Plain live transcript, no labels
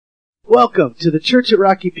Welcome to the Church at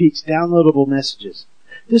Rocky Peak's downloadable messages.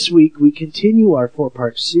 This week we continue our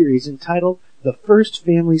 4-part series entitled The First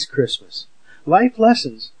Family's Christmas. Life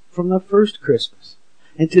Lessons from the First Christmas.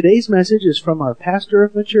 And today's message is from our pastor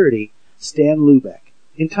of maturity, Stan Lubeck,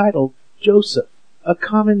 entitled Joseph, a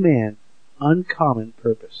Common Man, Uncommon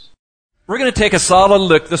Purpose. We're going to take a solid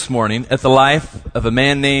look this morning at the life of a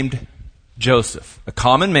man named Joseph, a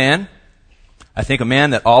common man. I think a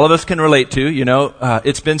man that all of us can relate to. You know,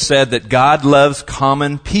 it's been said that God loves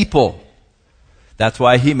common people. That's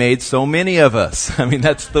why He made so many of us. I mean,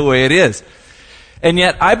 that's the way it is. And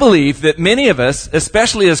yet, I believe that many of us,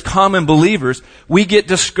 especially as common believers, we get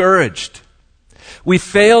discouraged. We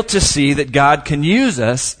fail to see that God can use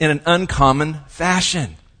us in an uncommon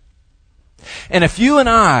fashion. And if you and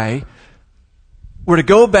I were to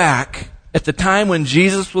go back at the time when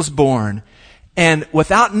Jesus was born, and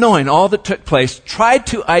without knowing all that took place, tried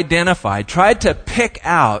to pick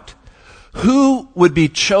out who would be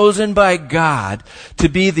chosen by God to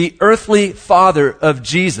be the earthly father of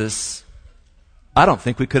Jesus, I don't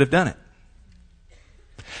think we could have done it.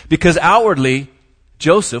 Because outwardly,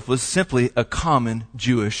 Joseph was simply a common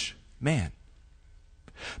Jewish man.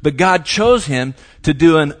 But God chose him to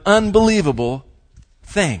do an unbelievable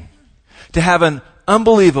thing, to have an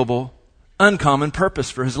unbelievable, uncommon purpose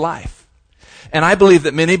for his life. And I believe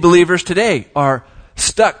that many believers today are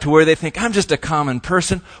stuck to where they think, I'm just a common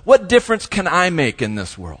person. What difference can I make in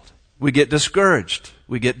this world? We get discouraged.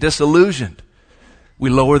 We get disillusioned. We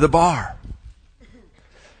lower the bar.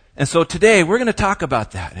 And so today we're going to talk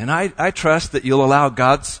about that. And I trust that you'll allow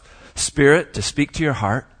God's Spirit to speak to your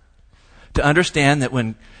heart, to understand that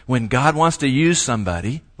when God wants to use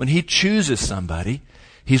somebody, when He chooses somebody,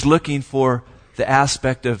 He's looking for the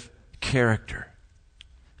aspect of character.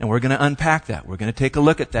 And we're going to unpack that. We're going to take a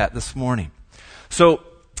look at that this morning. So,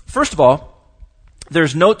 first of all,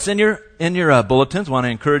 there's notes in your bulletins. I want to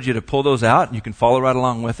encourage you to pull those out, and you can follow right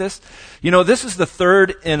along with us. You know, this is the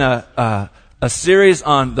third in a series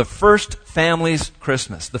on the first family's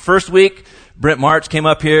Christmas. The first week, Brent March came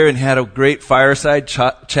up here and had a great fireside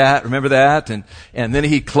chat. Remember that? And then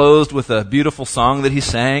he closed with a beautiful song that he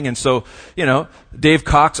sang. And so, you know, Dave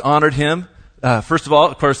Cox honored him. First of all,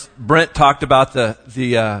 of course, Brent talked about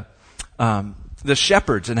the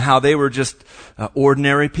shepherds and how they were just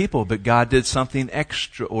ordinary people, but God did something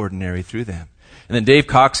extraordinary through them. And then Dave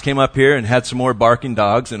Cox came up here and had some more barking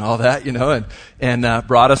dogs and all that, you know, and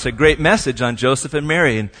brought us a great message on Joseph and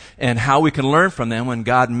Mary and how we can learn from them when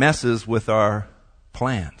God messes with our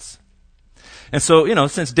plans. And so, you know,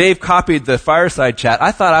 since Dave copied the fireside chat,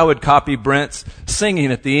 I thought I would copy Brent's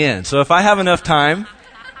singing at the end. So if I have enough time,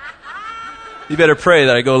 you better pray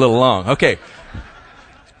that I go a little long. Okay.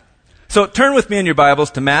 So turn with me in your Bibles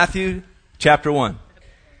to Matthew chapter 1.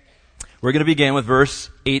 We're going to begin with verse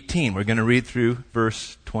 18. We're going to read through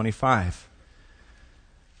verse 25.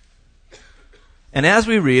 And as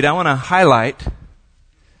we read, I want to highlight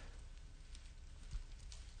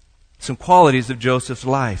some qualities of Joseph's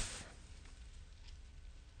life.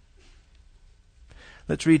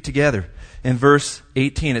 Let's read together. In verse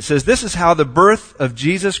 18, it says, "This is how the birth of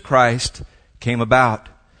Jesus Christ came about.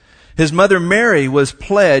 His mother Mary was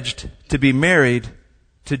pledged to be married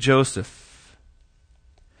to Joseph.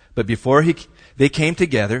 But before they came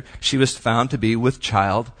together, she was found to be with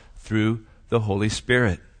child through the Holy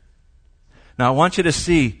Spirit." Now I want you to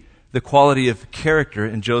see the quality of character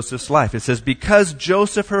in Joseph's life. It says, because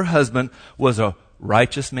Joseph, her husband, was a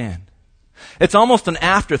righteous man. It's almost an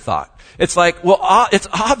afterthought. It's like, well, it's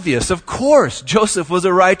obvious. Of course, Joseph was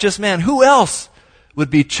a righteous man. Who else would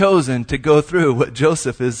be chosen to go through what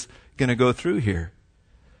Joseph is going to go through here?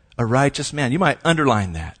 A righteous man. You might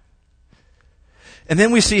underline that. And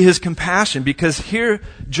then we see his compassion, because here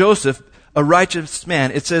Joseph, a righteous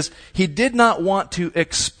man, it says he did not want to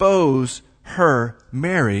expose her,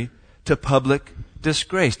 Mary, to public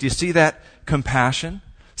disgrace. Do you see that compassion?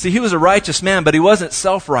 See, he was a righteous man, but he wasn't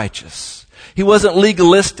self-righteous. He wasn't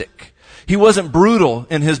legalistic. He wasn't brutal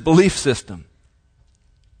in his belief system.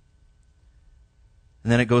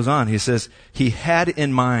 And then it goes on. He says, he had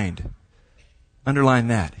in mind, underline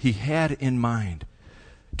that, he had in mind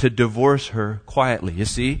to divorce her quietly. You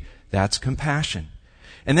see, that's compassion.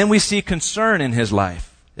 And then we see concern in his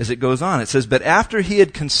life as it goes on. It says, but after he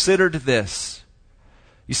had considered this,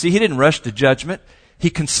 you see, he didn't rush to judgment. He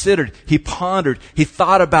considered, he pondered, he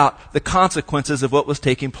thought about the consequences of what was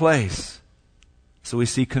taking place. So we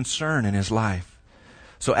see concern in his life.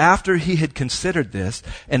 So after he had considered this,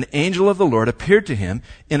 an angel of the Lord appeared to him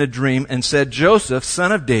in a dream and said, Joseph,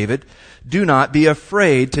 son of David, do not be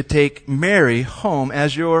afraid to take Mary home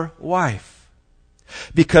as your wife.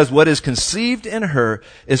 because what is conceived in her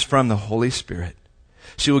is from the Holy Spirit.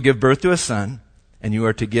 She will give birth to a son, and you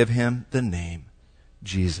are to give him the name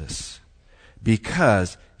Jesus,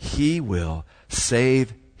 because he will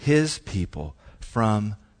save his people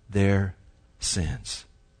from their sins.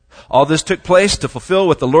 All this took place to fulfill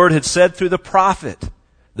what the Lord had said through the prophet.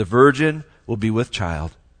 The virgin will be with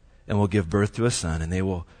child and will give birth to a son, and they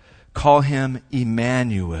will call him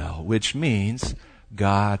Emmanuel, which means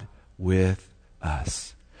God with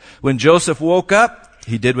us. When Joseph woke up,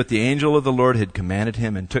 he did what the angel of the Lord had commanded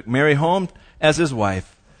him and took Mary home as his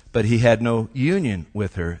wife, but he had no union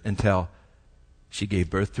with her until she gave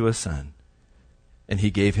birth to a son, and he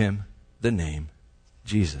gave him the name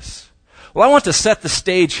Jesus. Well, I want to set the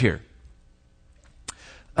stage here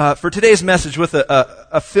for today's message with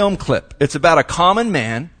a film clip. It's about a common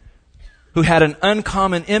man who had an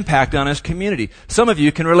uncommon impact on his community. Some of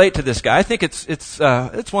you can relate to this guy. I think it's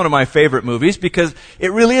one of my favorite movies because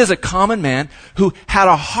it really is a common man who had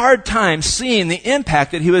a hard time seeing the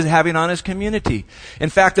impact that he was having on his community. In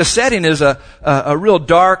fact, the setting is a real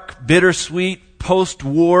dark, bittersweet,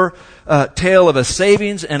 post-war tale of a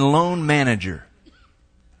savings and loan manager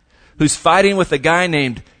who's fighting with a guy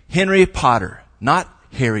named Henry Potter. Not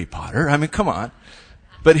Harry Potter. I mean, come on.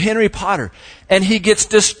 But Henry Potter. And he gets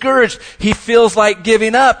discouraged. He feels like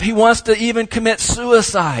giving up. He wants to even commit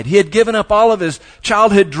suicide. He had given up all of his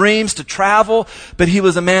childhood dreams to travel, but he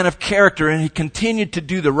was a man of character and he continued to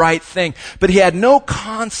do the right thing. But he had no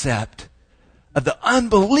concept of the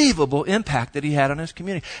unbelievable impact that he had on his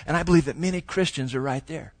community. And I believe that many Christians are right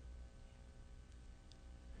there.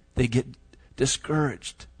 They get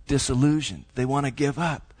discouraged, disillusioned. They want to give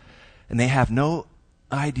up. And they have no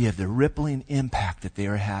idea of the rippling impact that they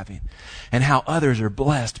are having and how others are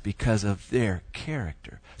blessed because of their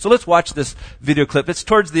character. So let's watch this video clip. It's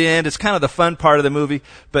towards the end. It's kind of the fun part of the movie,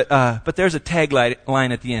 but there's a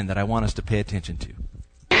tagline at the end that I want us to pay attention to.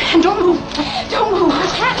 Don't move. Don't move.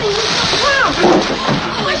 What's happening? Wow.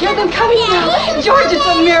 Oh, I hear them coming now. George, it's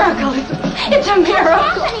a miracle. It's a miracle.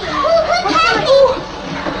 Who's happening?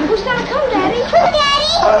 Who's gonna come, Daddy? Who's Daddy?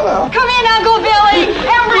 Come in, Uncle Billy.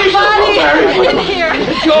 Everybody in here.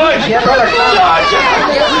 George! George!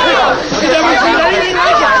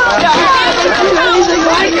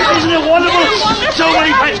 Isn't it wonderful? So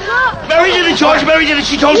many friends. Mary did it, George. Mary did it.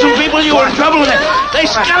 She told some people you were in trouble, and they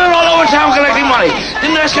scattered all over town collecting money.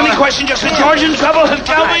 Didn't ask any questions, just said, George in trouble.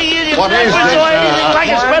 Tell me, what is this?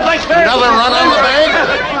 Like a spread like spread. Another run on the bank?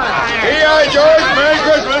 Here, George. Merry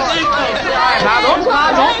Christmas. Now,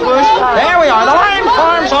 don't push. There we are. The line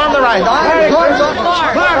farms on the right. The line farms on the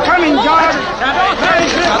right. We're coming, George. Merry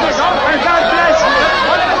Christmas. And God bless you.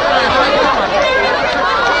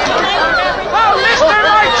 Oh, Mr.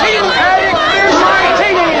 Martini. Here's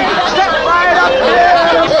Martini. Step right up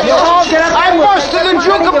there. You all get up. I busted the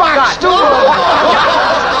jukebox, too.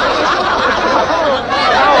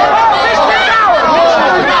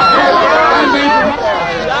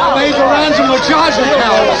 Major ransom will charge the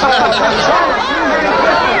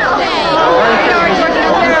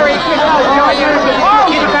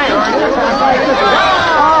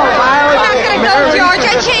George,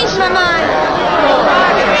 I changed my mind.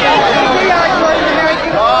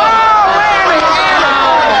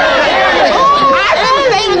 I've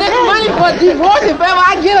been saving this money for divorce if ever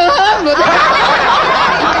I get a husband.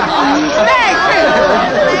 Merry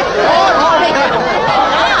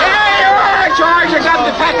There you are, George. You got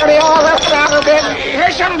the faculty all left out a bit.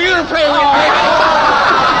 Here's some music playing.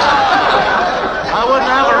 I wouldn't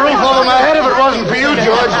have a roof over my head if it wasn't for you,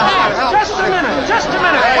 George. Just a minute. Just a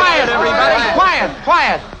minute. Quiet, everybody.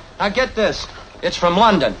 Quiet. Now get this. It's from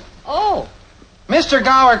London. Oh. Mr.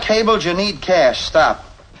 Gower cabled you need cash. Stop.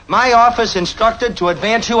 My office instructed to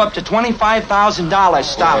advance you up to $25,000.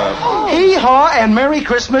 Stop. Hee-haw and Merry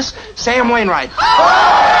Christmas, Sam Wainwright.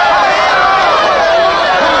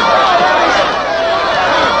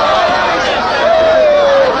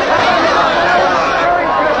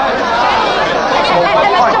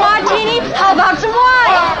 Mr. Martini, how about some wine?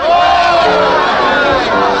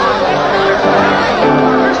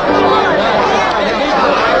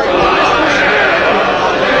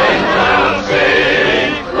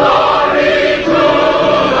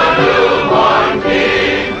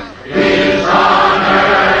 He's on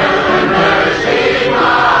earth and mercy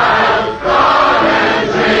mild.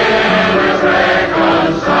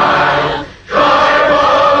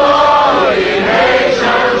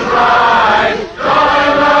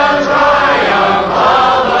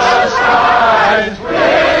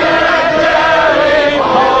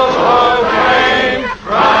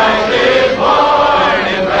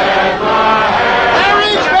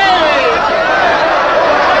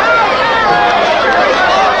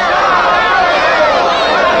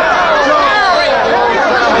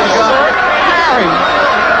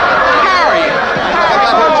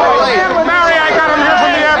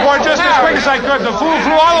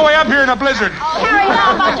 blizzard. Harry,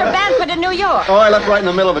 how about your banquet in New York? Oh, I left right in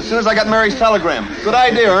the middle of it. As soon as I got Mary's telegram. Good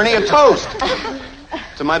idea, Ernie. A toast.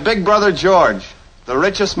 To my big brother, George, the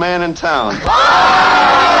richest man in town.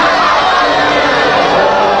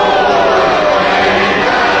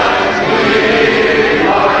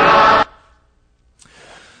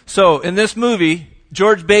 So, in this movie,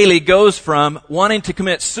 George Bailey goes from wanting to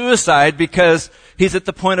commit suicide because he's at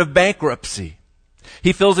the point of bankruptcy.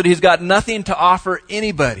 He feels that he's got nothing to offer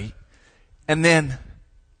anybody. And then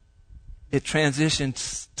it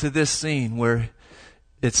transitions to this scene where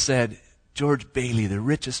it said, George Bailey, the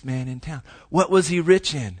richest man in town. What was he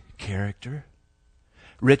rich in? Character.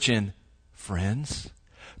 Rich in friends.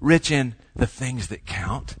 Rich in the things that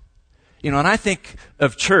count. You know, and I think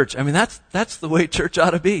of church, I mean, that's the way church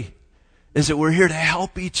ought to be. Is that we're here to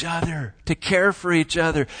help each other, to care for each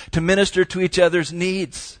other, to minister to each other's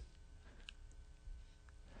needs.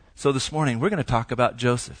 So this morning, we're going to talk about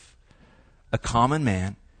Joseph, a common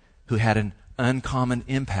man who had an uncommon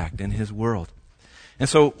impact in his world. And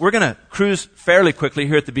so we're going to cruise fairly quickly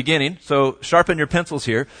here at the beginning, so sharpen your pencils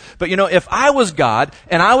here. But you know, if I was God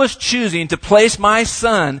and I was choosing to place my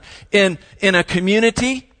son in a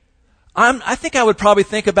community, I think I would probably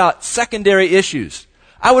think about secondary issues.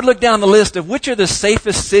 I would look down the list of which are the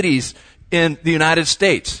safest cities in the United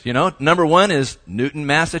States. You know, number 1 is Newton,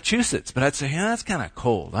 Massachusetts. But I'd say, yeah, that's kind of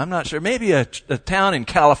cold. I'm not sure. Maybe a town in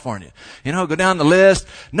California. You know, go down the list.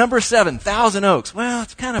 Number 7, Thousand Oaks. Well,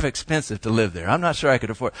 it's kind of expensive to live there. I'm not sure I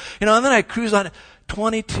could afford. You know, and then I cruise on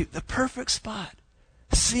 22, the perfect spot.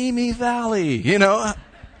 Simi Valley. You know,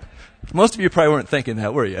 most of you probably weren't thinking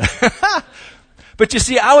that, were you? But you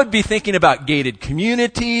see, I would be thinking about gated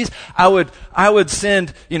communities. I would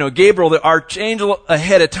send, you know, Gabriel, the archangel,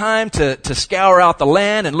 ahead of time to scour out the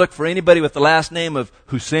land and look for anybody with the last name of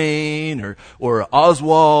Hussein or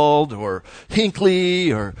Oswald or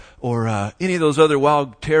Hinckley or any of those other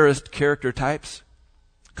wild terrorist character types.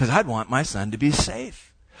 Because I'd want my son to be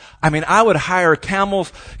safe. I mean, I would hire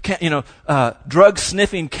camels,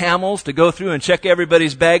 drug-sniffing camels to go through and check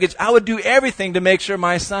everybody's baggage. I would do everything to make sure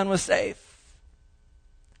my son was safe.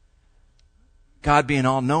 God being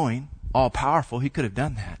all-knowing, all-powerful, he could have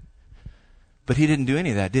done that. But he didn't do any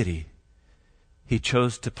of that, did he? He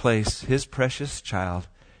chose to place his precious child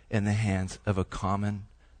in the hands of a common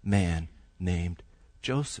man named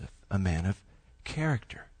Joseph, a man of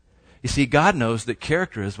character. You see, God knows that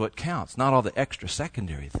character is what counts, not all the extra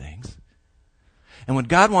secondary things. And when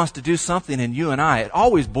God wants to do something in you and I, it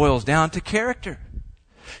always boils down to character.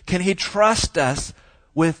 Can he trust us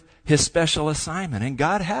with his special assignment? And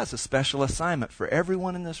God has a special assignment for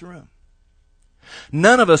everyone in this room.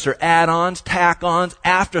 None of us are add-ons, tack-ons,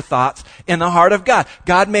 afterthoughts in the heart of God.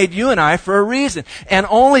 God made you and I for a reason. And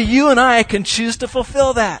only you and I can choose to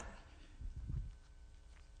fulfill that.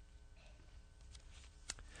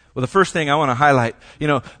 Well, the first thing I want to highlight, you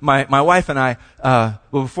know, my wife and I,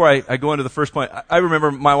 before I go into the first point, I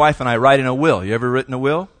remember my wife and I writing a will. You ever written a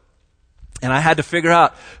will? And I had to figure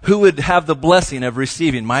out who would have the blessing of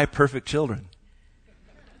receiving my perfect children.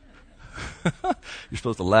 You're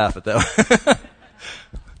supposed to laugh at that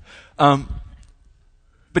one.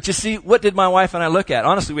 But you see, what did my wife and I look at?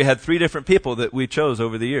 Honestly, we had 3 different people that we chose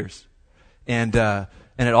over the years. And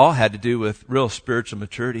it all had to do with real spiritual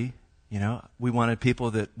maturity. You know, we wanted people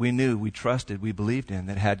that we knew, we trusted, we believed in,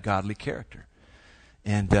 that had godly character.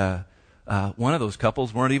 And one of those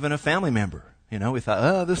couples weren't even a family member. You know, we thought,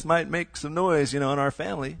 oh, this might make some noise, you know, in our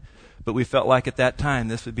family. But we felt like at that time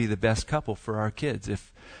this would be the best couple for our kids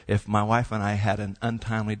if my wife and I had an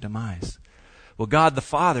untimely demise. Well, God the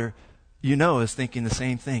Father, you know, is thinking the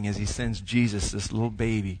same thing as he sends Jesus, this little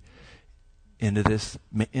baby, into this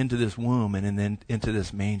womb and then into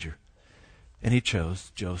this manger. And he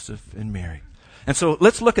chose Joseph and Mary. And so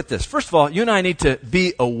let's look at this. First of all, you and I need to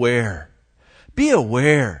be aware. Be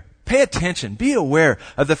aware. Pay attention. Be aware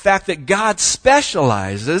of the fact that God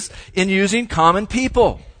specializes in using common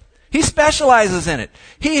people. He specializes in it.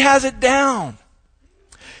 He has it down.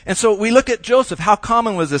 And so we look at Joseph. How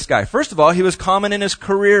common was this guy? First of all, he was common in his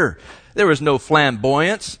career. There was no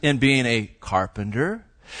flamboyance in being a carpenter.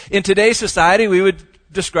 In today's society, we would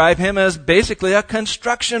describe him as basically a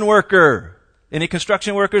construction worker. Any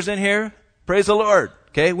construction workers in here? Praise the Lord.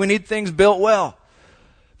 Okay, we need things built well.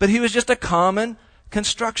 But he was just a common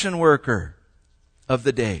construction worker of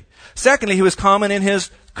the day. Secondly, he was common in his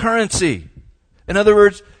currency. In other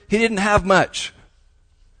words, he didn't have much.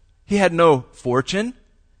 He had no fortune.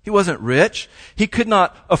 He wasn't rich. He could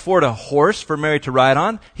not afford a horse for Mary to ride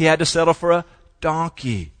on. He had to settle for a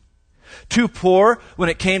donkey. Too poor when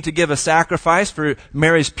it came to give a sacrifice for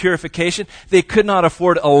Mary's purification. They could not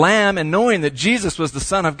afford a lamb, and knowing that Jesus was the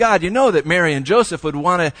Son of God, you know that Mary and Joseph would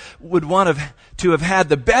want to have had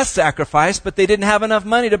the best sacrifice, but they didn't have enough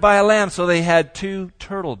money to buy a lamb, so they had 2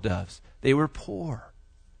 turtle doves. They were poor.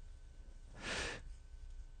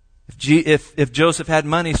 If Joseph had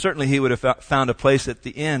money, certainly he would have found a place at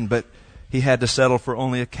the inn, but he had to settle for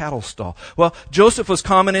only a cattle stall. Well, Joseph was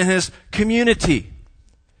common in his community.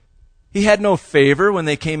 He had no favor when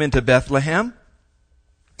they came into Bethlehem.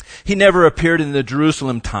 He never appeared in the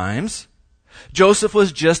Jerusalem Times. Joseph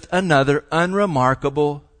was just another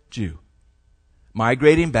unremarkable Jew,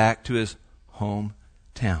 migrating back to his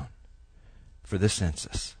hometown for the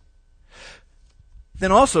census.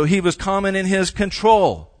 Then also, he was common in his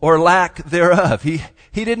control or lack thereof. He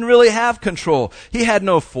didn't really have control. He had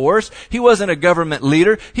no force. He wasn't a government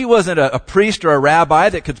leader. He wasn't a priest or a rabbi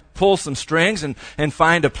that could pull some strings and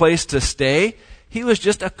find a place to stay. He was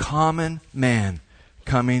just a common man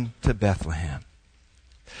coming to Bethlehem.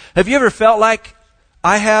 Have you ever felt like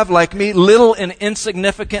I have, like me, little and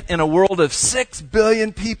insignificant in a world of 6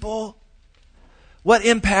 billion people? What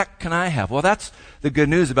impact can I have? Well, that's the good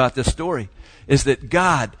news about this story, is that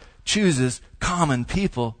God chooses common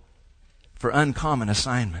people for uncommon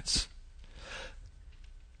assignments.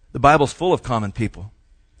 The Bible's full of common people.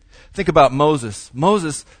 Think about Moses.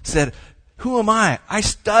 Moses said, "Who am I? I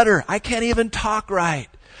stutter. I can't even talk right."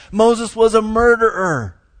 Moses was a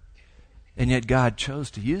murderer. And yet God chose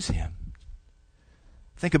to use him.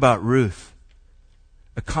 Think about Ruth,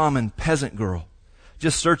 a common peasant girl,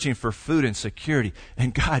 just searching for food and security.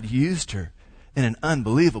 And God used her in an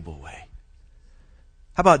unbelievable way.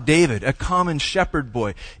 How about David, a common shepherd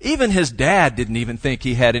boy? Even his dad didn't even think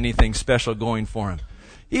he had anything special going for him.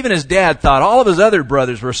 Even his dad thought all of his other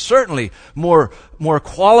brothers were certainly more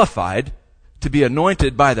qualified to be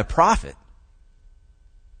anointed by the prophet.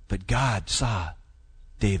 But God saw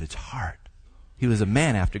David's heart. He was a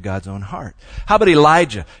man after God's own heart. How about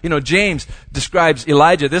Elijah? You know, James describes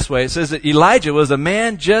Elijah this way. It says that Elijah was a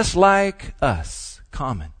man just like us,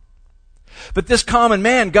 common. But this common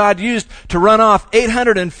man God used to run off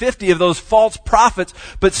 850 of those false prophets,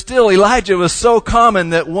 but still Elijah was so common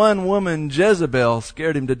that one woman, Jezebel,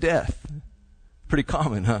 scared him to death. Pretty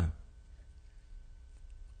common, huh?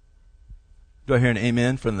 Do I hear an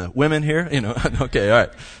amen from the women here? You know, okay, all right.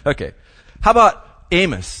 Okay. How about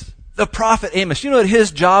Amos? The prophet Amos. You know what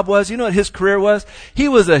his job was? You know what his career was? He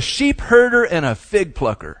was a sheep herder and a fig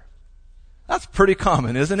plucker. That's pretty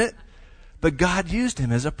common, isn't it? But God used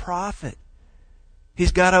him as a prophet.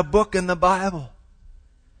 He's got a book in the Bible.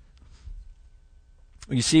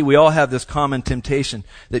 You see, we all have this common temptation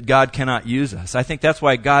that God cannot use us. I think that's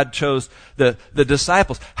why God chose the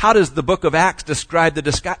disciples. How does the book of Acts describe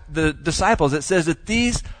the disciples? It says that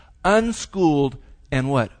these unschooled and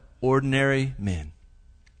what? Ordinary men.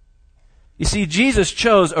 You see, Jesus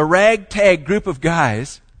chose a ragtag group of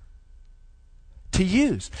guys to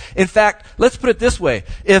use. In fact, let's put it this way.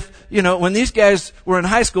 If, when these guys were in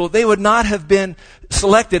high school, they would not have been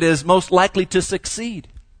selected as most likely to succeed.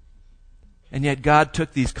 And yet God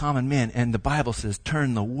took these common men, and the Bible says,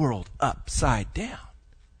 turn the world upside down.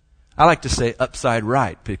 I like to say upside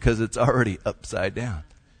right, because it's already upside down.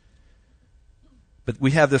 But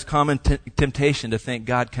we have this common temptation to think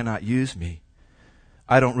God cannot use me.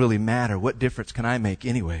 I don't really matter. What difference can I make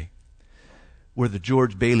anyway? We're the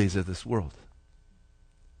George Baileys of this world.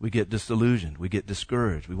 We get disillusioned. We get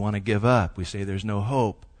discouraged. We want to give up. We say there's no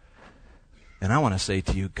hope. And I want to say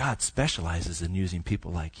to you, God specializes in using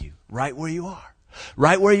people like you, right where you are,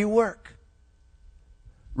 right where you work,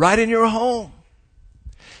 right in your home,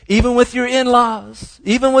 even with your in-laws,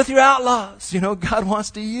 even with your outlaws. God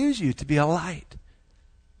wants to use you to be a light.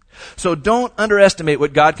 So don't underestimate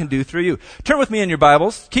what God can do through you. Turn with me in your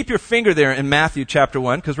Bibles. Keep your finger there in Matthew chapter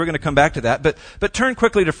 1, because we're going to come back to that. But turn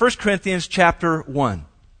quickly to 1 Corinthians chapter 1,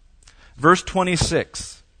 verse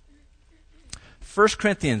 26. 1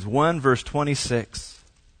 Corinthians 1, verse 26.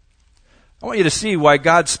 I want you to see why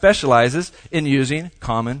God specializes in using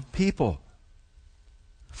common people.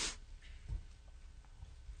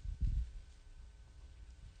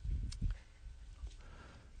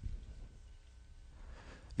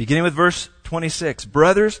 Beginning with verse 26.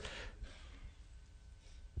 Brothers,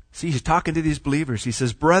 see, he's talking to these believers. He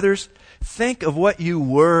says, brothers, think of what you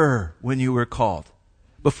were when you were called.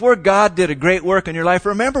 Before God did a great work in your life,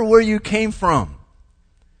 remember where you came from.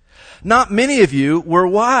 Not many of you were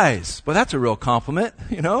wise. Well, that's a real compliment,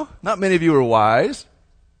 Not many of you were wise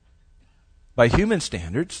by human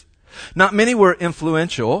standards. Not many were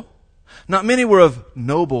influential. Not many were of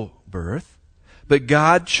noble birth. but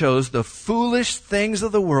God chose the foolish things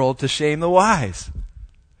of the world to shame the wise.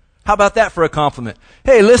 How about that for a compliment?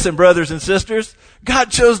 Hey, listen, brothers and sisters,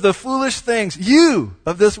 God chose the foolish things, you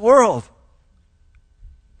of this world,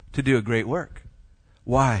 to do a great work.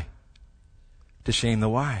 Why? To shame the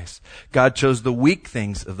wise. God chose the weak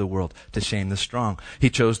things of the world to shame the strong. He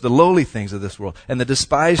chose the lowly things of this world and the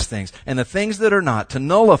despised things and the things that are not to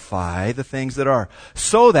nullify the things that are.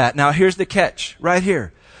 So that, now here's the catch right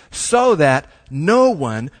here, so that no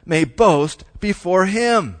one may boast before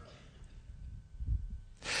Him.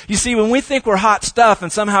 You see, when we think we're hot stuff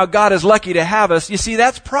and somehow God is lucky to have us, you see,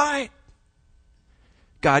 that's pride.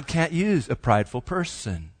 God can't use a prideful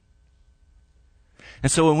person.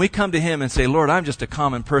 And so when we come to Him and say, Lord, I'm just a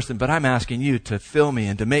common person, but I'm asking you to fill me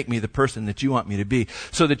and to make me the person that you want me to be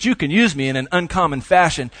so that you can use me in an uncommon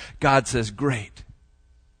fashion, God says, great,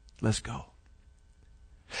 let's go.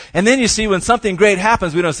 And then you see, when something great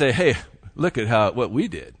happens, we don't say, hey, look at what we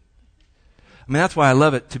did. I mean, that's why I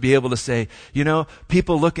love it to be able to say, you know,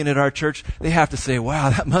 people looking at our church, they have to say, wow,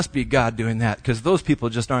 that must be God doing that, because those people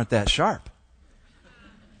just aren't that sharp.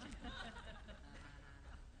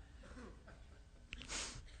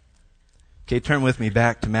 Okay, turn with me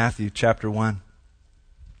back to Matthew chapter 1.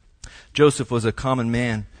 Joseph was a common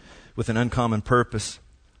man with an uncommon purpose.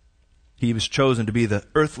 He was chosen to be the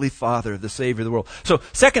earthly father of the Savior of the world. So,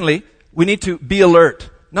 secondly, we need to be alert.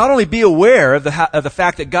 Not only be aware of the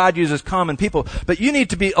fact that God uses common people, but you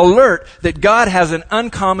need to be alert that God has an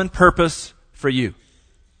uncommon purpose for you.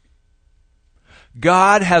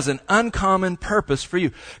 God has an uncommon purpose for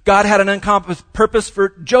you. God had an uncommon purpose for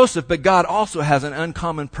Joseph, but God also has an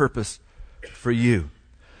uncommon purpose for you.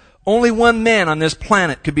 Only one man on this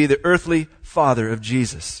planet could be the earthly father of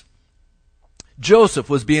Jesus. Joseph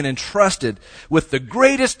was being entrusted with the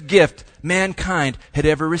greatest gift mankind had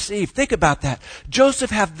ever received. Think about that. Joseph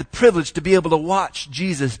had the privilege to be able to watch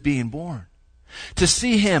Jesus being born, to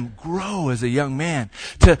see Him grow as a young man,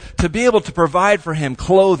 to be able to provide for Him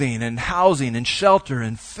clothing and housing and shelter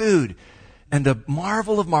and food, and the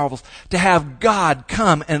marvel of marvels, to have God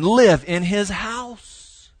come and live in His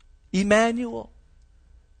house. Emmanuel.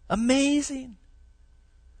 Amazing.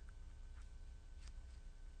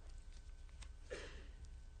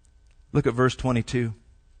 Look at verse 22.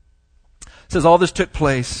 It says, all this took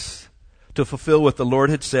place to fulfill what the Lord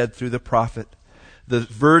had said through the prophet. The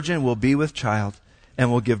virgin will be with child and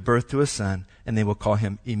will give birth to a son, and they will call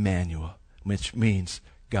him Emmanuel, which means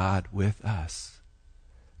God with us.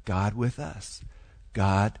 God with us.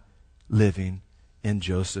 God living in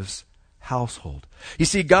Joseph's household. You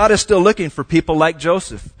see, God is still looking for people like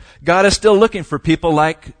Joseph. God is still looking for people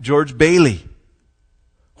like George Bailey,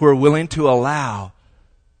 who are willing to allow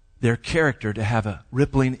their character to have a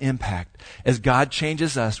rippling impact. As God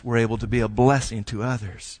changes us, we're able to be a blessing to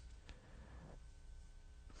others.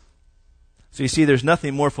 So you see, there's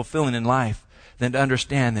nothing more fulfilling in life than to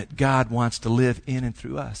understand that God wants to live in and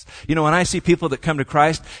through us. You know, when I see people that come to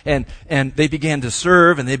Christ and they begin to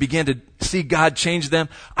serve and they begin to see God change them,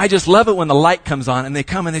 I just love it when the light comes on and they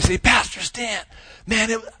come and they say, Pastor Stan, man,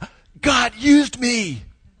 God used me.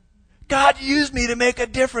 God used me to make a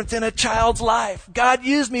difference in a child's life. God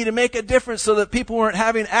used me to make a difference so that people weren't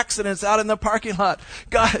having accidents out in the parking lot.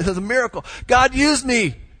 God, it was a miracle. God used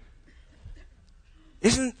me.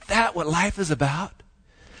 Isn't that what life is about?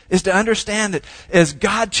 Is to understand that as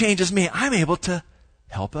God changes me, I'm able to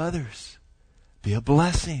help others, be a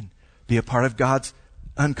blessing, be a part of God's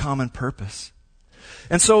uncommon purpose.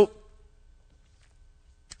 And so,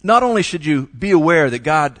 not only should you be aware that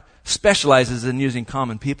God specializes in using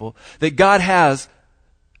common people, that God has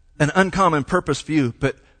an uncommon purpose for you,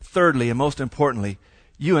 but thirdly and most importantly,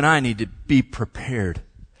 you and I need to be prepared.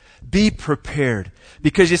 Be prepared.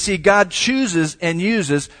 Because you see, God chooses and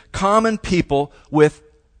uses common people with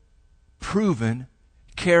proven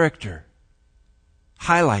character.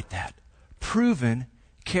 Highlight that. Proven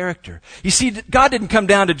character. You see, God didn't come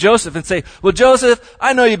down to Joseph and say, well, Joseph,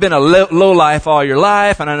 I know you've been a low life all your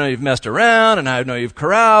life, and I know you've messed around, and I know you've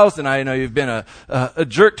caroused, and I know you've been a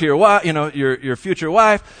jerk to your wife, your future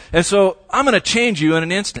wife, and so I'm going to change you in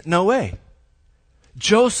an instant. No way.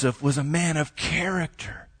 Joseph was a man of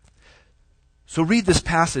character. So read this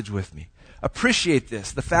passage with me. Appreciate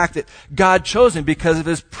this, the fact that God chose him because of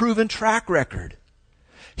his proven track record.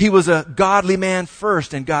 He was a godly man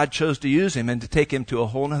first, and God chose to use him and to take him to a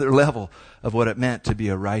whole other level of what it meant to be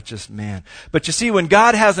a righteous man. But you see, when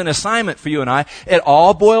God has an assignment for you and I, it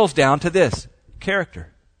all boils down to this: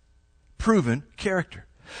 character. Proven character.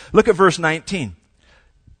 Look at verse 19.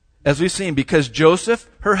 As we've seen, because Joseph,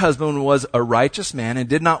 her husband, was a righteous man and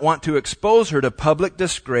did not want to expose her to public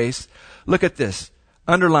disgrace. Look at this.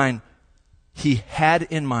 Underline He had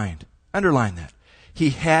in mind. Underline that. He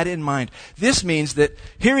had in mind. This means that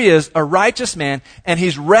here he is, a righteous man, and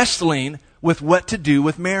he's wrestling with what to do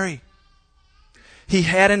with Mary. He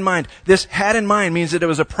had in mind. This had in mind means that it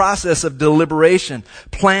was a process of deliberation,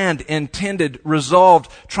 planned, intended, resolved,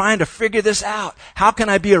 trying to figure this out. How can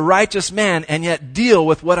I be a righteous man and yet deal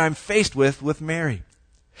with what I'm faced with Mary?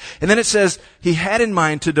 And then it says he had in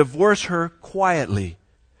mind to divorce her quietly.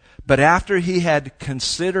 But after he had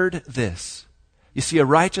considered this, you see, a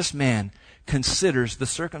righteous man considers the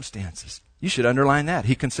circumstances. You should underline that.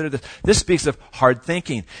 He considered this. This speaks of hard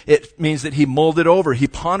thinking. It means that he mulled it over. He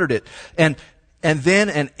pondered it. And then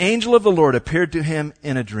an angel of the Lord appeared to him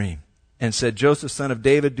in a dream and said, Joseph, son of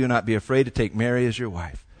David, do not be afraid to take Mary as your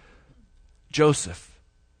wife. Joseph.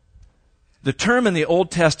 The term in the Old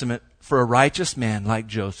Testament for a righteous man like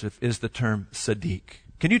Joseph is the term Sadiq.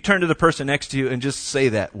 Can you turn to the person next to you and just say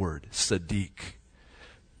that word, Sadiq?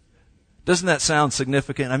 Doesn't that sound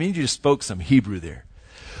significant? I mean, you just spoke some Hebrew there.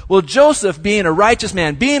 Well, Joseph, being a righteous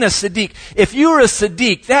man, being a Sadiq, if you were a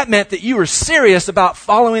Sadiq, that meant that you were serious about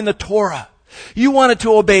following the Torah. You wanted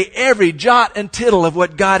to obey every jot and tittle of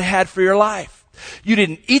what God had for your life. You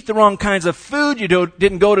didn't eat the wrong kinds of food. You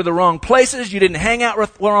didn't go to the wrong places. You didn't hang out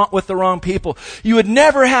with the wrong people. You would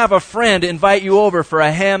never have a friend invite you over for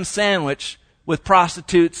a ham sandwich with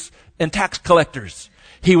prostitutes and tax collectors.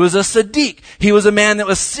 He was a Sadiq. He was a man that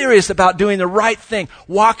was serious about doing the right thing,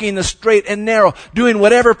 walking the straight and narrow, doing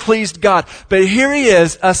whatever pleased God. But here he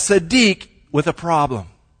is, a Sadiq with a problem.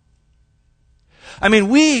 I mean,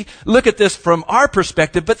 we look at this from our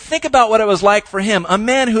perspective, but think about what it was like for him, a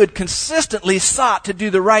man who had consistently sought to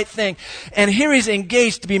do the right thing. And here he's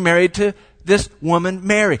engaged to be married to this woman,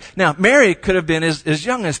 Mary. Now, Mary could have been as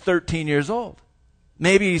young as 13 years old.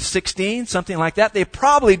 Maybe 16, something like that. They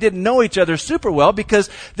probably didn't know each other super well because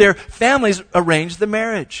their families arranged the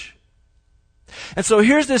marriage. And so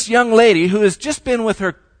here's this young lady who has just been with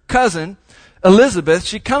her cousin, Elizabeth.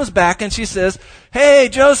 She comes back and she says, hey,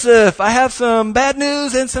 Joseph, I have some bad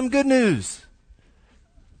news and some good news.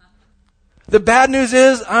 The bad news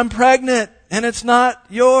is I'm pregnant and it's not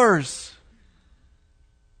yours.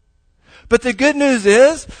 But the good news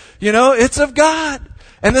is, it's of God.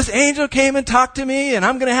 And this angel came and talked to me, and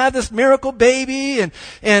I'm going to have this miracle baby, and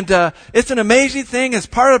it's an amazing thing. It's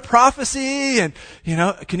part of prophecy, and,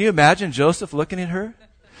 can you imagine Joseph looking at her?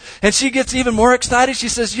 And she gets even more excited. She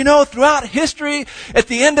says, throughout history, at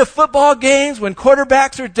the end of football games, when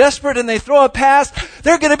quarterbacks are desperate and they throw a pass,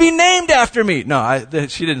 they're going to be named after me. No,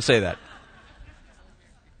 she didn't say that.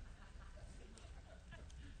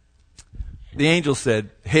 The angel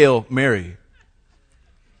said, Hail Mary,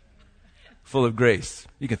 full of grace.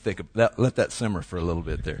 You can think of that, let that simmer for a little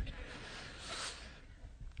bit there.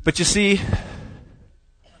 But you see,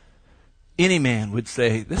 any man would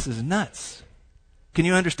say, this is nuts. Can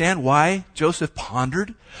you understand why Joseph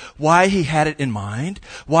pondered? Why he had it in mind?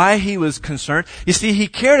 Why he was concerned? You see, he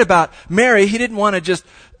cared about Mary. He didn't want to just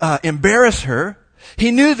embarrass her.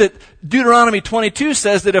 He knew that Deuteronomy 22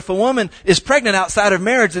 says that if a woman is pregnant outside of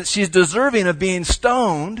marriage, that she's deserving of being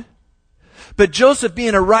stoned. But Joseph,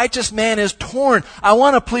 being a righteous man, is torn. I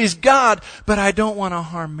want to please God, but I don't want to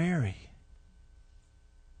harm Mary.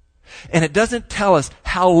 And it doesn't tell us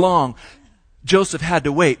how long Joseph had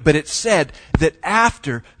to wait, but it said that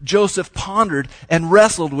after Joseph pondered and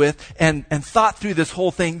wrestled with and thought through this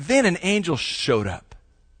whole thing, then an angel showed up.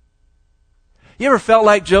 You ever felt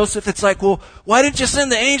like Joseph? It's like, well, why didn't you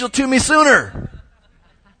send the angel to me sooner?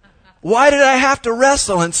 Why did I have to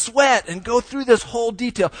wrestle and sweat and go through this whole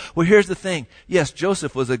detail? Well, here's the thing. Yes,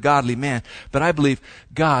 Joseph was a godly man, but I believe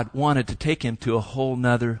God wanted to take him to a whole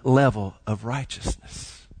nother level of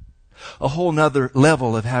righteousness. A whole nother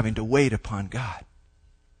level of having to wait upon God.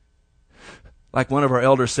 Like one of our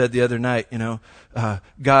elders said the other night,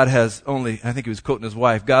 God has only, I think he was quoting his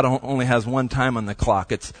wife, God only has one time on the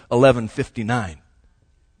clock. It's 11:59.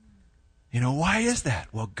 Why is that?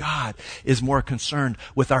 Well, God is more concerned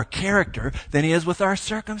with our character than he is with our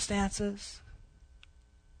circumstances.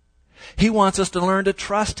 He wants us to learn to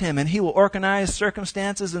trust him, and he will organize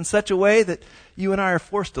circumstances in such a way that you and I are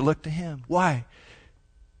forced to look to him. Why?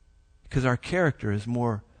 Because our character is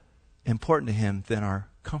more important to him than our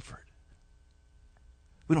comfort.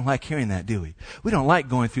 We don't like hearing that, do we? We don't like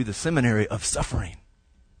going through the seminary of suffering.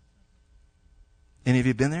 Any of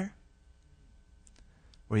you been there?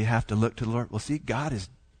 Where you have to look to the Lord. Well, see, God is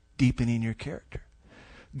deepening your character.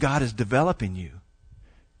 God is developing you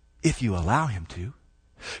if you allow him to.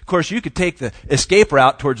 Of course, you could take the escape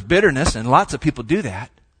route towards bitterness, and lots of people do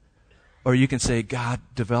that. Or you can say, God,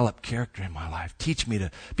 develop character in my life. Teach me to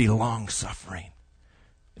be long-suffering,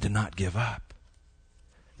 to not give up.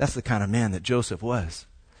 That's the kind of man that Joseph was.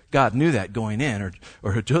 God knew that going in,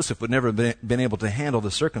 or Joseph would never have been able to handle the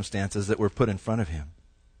circumstances that were put in front of him.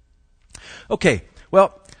 Okay,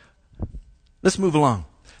 well, let's move along.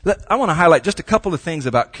 I want to highlight just a couple of things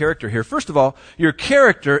about character here. First of all, your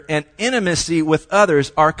character and intimacy with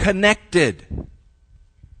others are connected.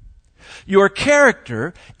 Your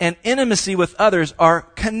character and intimacy with others are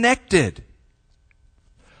connected.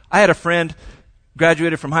 I had a friend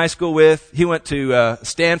graduated from high school with. He went to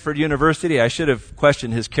Stanford University. I should have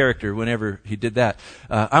questioned his character whenever he did that.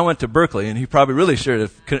 I went to Berkeley, and he probably really should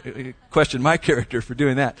have questioned my character for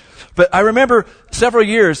doing that. But I remember several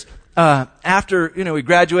years after we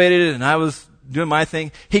graduated and I was doing my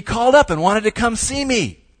thing, he called up and wanted to come see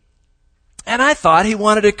me. And I thought he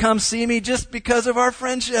wanted to come see me just because of our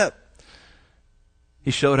friendship.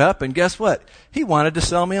 He showed up, and guess what? He wanted to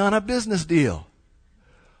sell me on a business deal.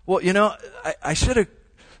 Well, I should have,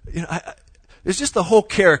 it's just the whole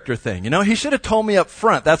character thing, He should have told me up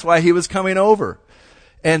front. That's why he was coming over.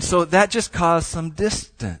 And so that just caused some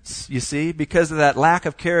distance, you see, because of that lack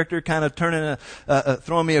of character kind of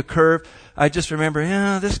throwing me a curve. I just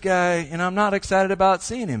remember, this guy, I'm not excited about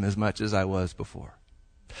seeing him as much as I was before.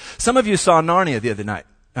 Some of you saw Narnia the other night,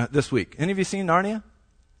 this week. Any of you seen Narnia?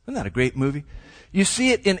 Isn't that a great movie? You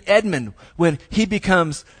see it in Edmund when he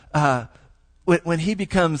becomes, what's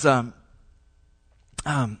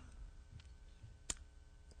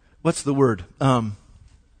the word? I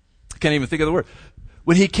can't even think of the word.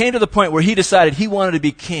 When he came to the point where he decided he wanted to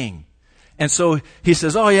be king. And so he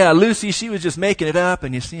says, oh yeah, Lucy, she was just making it up.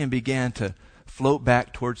 And you see him began to float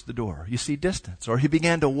back towards the door. You see distance. Or he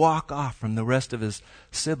began to walk off from the rest of his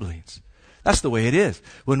siblings. That's the way it is.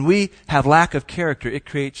 When we have lack of character, it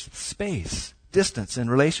creates space, distance in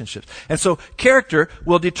relationships. And so character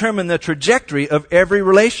will determine the trajectory of every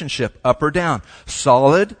relationship, up or down.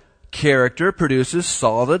 Solid character produces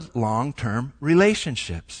solid long-term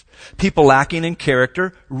relationships. People lacking in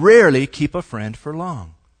character rarely keep a friend for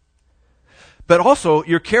long. But also,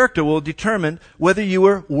 your character will determine whether you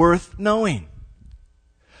are worth knowing.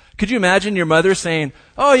 Could you imagine your mother saying,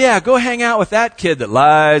 oh yeah, go hang out with that kid that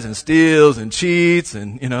lies and steals and cheats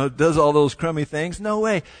and, does all those crummy things? No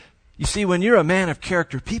way. You see, when you're a man of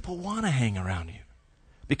character, people want to hang around you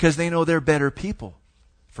because they know they're better people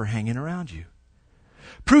for hanging around you.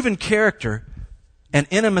 Proven character and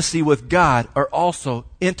intimacy with God are also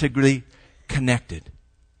integrally connected.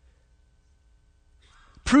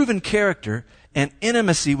 Proven character and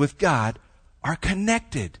intimacy with God are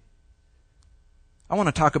connected. I want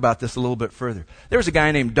to talk about this a little bit further. There was a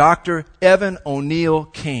guy named Dr. Evan O'Neill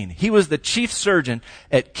Kane. He was the chief surgeon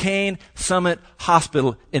at Kane Summit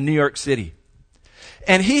Hospital in New York City.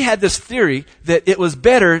 And he had this theory that it was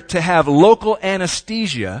better to have local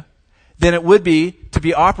anesthesia than it would be to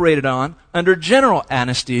be operated on under general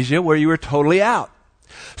anesthesia where you were totally out.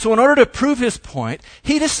 So in order to prove his point,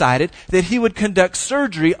 he decided that he would conduct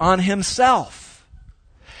surgery on himself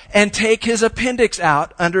and take his appendix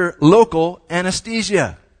out under local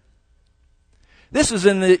anesthesia. This was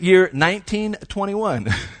in the year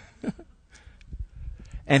 1921.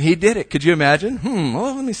 And he did it. Could you imagine?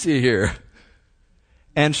 Well, let me see here.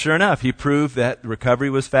 And sure enough, he proved that recovery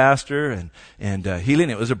was faster and healing.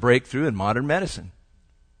 It was a breakthrough in modern medicine.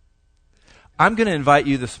 I'm going to invite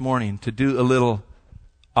you this morning to do a little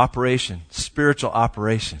operation, spiritual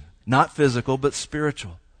operation. Not physical, but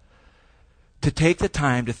spiritual. To take the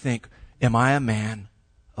time to think, am I a man,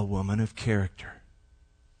 a woman of character?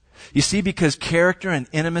 You see, because character and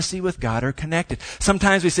intimacy with God are connected.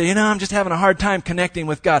 Sometimes we say, I'm just having a hard time connecting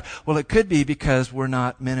with God. Well, it could be because we're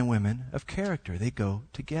not men and women of character. They go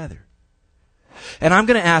together. And I'm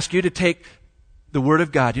going to ask you to take the Word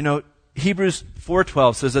of God. Hebrews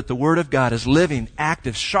 4:12 says that the Word of God is living,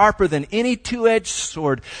 active, sharper than any two-edged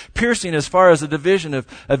sword, piercing as far as the division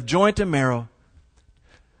of joint and marrow,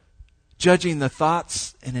 judging the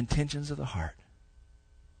thoughts and intentions of the heart.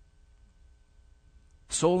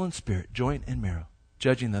 Soul and spirit, joint and marrow,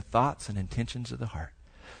 judging the thoughts and intentions of the heart.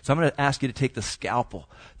 So I'm going to ask you to take the scalpel,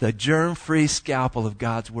 the germ-free scalpel of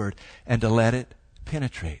God's Word, and to let it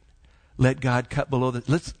penetrate. Let God cut below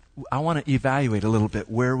the... I want to evaluate a little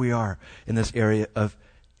bit where we are in this area of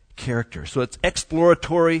character. So it's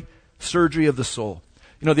exploratory surgery of the soul.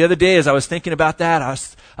 The other day as I was thinking about that,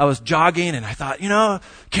 I was jogging and I thought,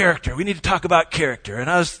 character. We need to talk about character. And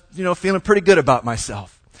I was, feeling pretty good about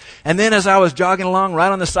myself. And then as I was jogging along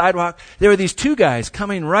right on the sidewalk, there were these two guys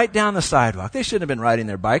coming right down the sidewalk. They shouldn't have been riding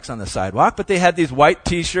their bikes on the sidewalk, but they had these white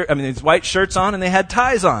shirts on and they had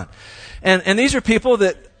ties on. And these are people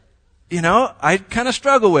that I kind of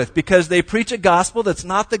struggle with, because they preach a gospel that's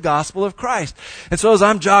not the gospel of Christ. And so as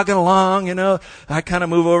I'm jogging along, I kind of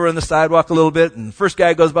move over on the sidewalk a little bit, and the first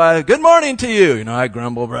guy goes by, "Good morning to you." I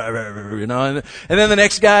grumble, and then the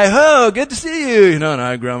next guy, "Oh, good to see you," and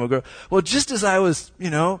I grumble. Well, just as I was,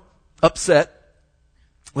 upset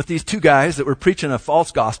with these two guys that were preaching a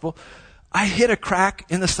false gospel, I hit a crack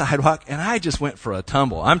in the sidewalk, and I just went for a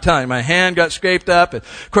tumble. I'm telling you, my hand got scraped up. And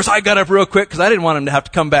of course, I got up real quick because I didn't want him to have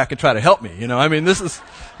to come back and try to help me. This is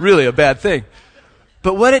really a bad thing.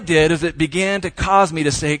 But what it did is it began to cause me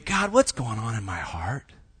to say, "God, what's going on in my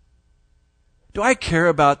heart? Do I care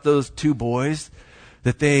about those two boys,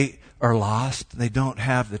 that they are lost, they don't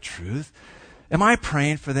have the truth? Am I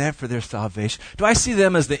praying for them, for their salvation? Do I see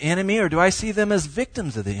them as the enemy, or do I see them as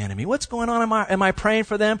victims of the enemy? What's going on? Am I praying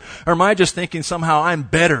for them, or am I just thinking somehow I'm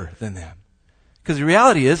better than them?" Because the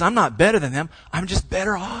reality is, I'm not better than them. I'm just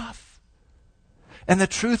better off. And the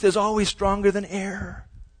truth is always stronger than error.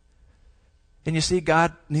 And you see,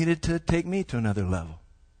 God needed to take me to another level.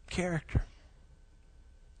 Character.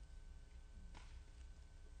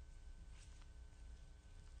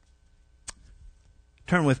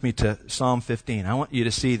 Turn with me to Psalm 15. I want you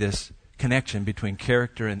to see this connection between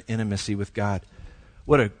character and intimacy with God.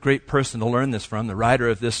 What a great person to learn this from. The writer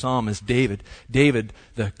of this psalm is David. David,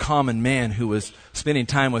 the common man who was spending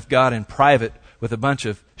time with God in private with a bunch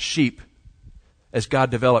of sheep. As God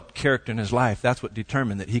developed character in his life, that's what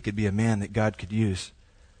determined that he could be a man that God could use.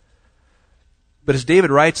 But as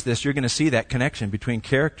David writes this, you're going to see that connection between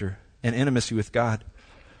character and intimacy with God.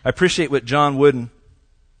 I appreciate what John Wooden,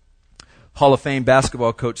 Hall of Fame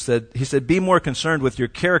basketball coach, said. He said, "Be more concerned with your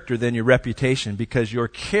character than your reputation, because your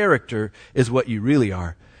character is what you really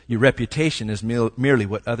are. Your reputation is merely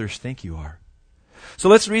what others think you are." So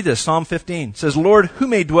let's read this. Psalm 15 says, "Lord, who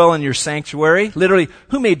may dwell in your sanctuary?" Literally,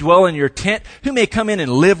 who may dwell in your tent? Who may come in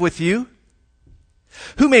and live with you?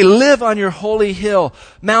 Who may live on your holy hill,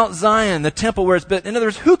 Mount Zion, the temple where it's built? In other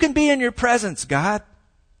words, who can be in your presence, God?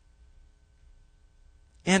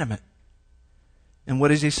 Intimate. And what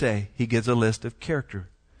does he say? He gives a list of character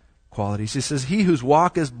qualities. He says, "He whose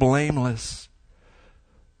walk is blameless,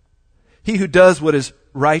 he who does what is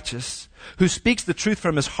righteous, who speaks the truth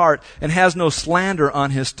from his heart and has no slander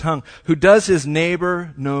on his tongue, who does his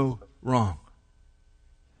neighbor no wrong."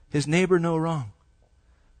 His neighbor no wrong.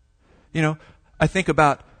 I think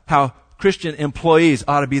about how Christian employees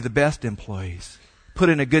ought to be the best employees. Put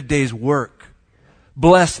in a good day's work.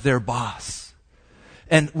 Bless their boss.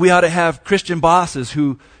 And we ought to have Christian bosses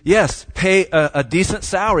who, yes, pay a decent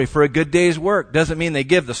salary for a good day's work. Doesn't mean they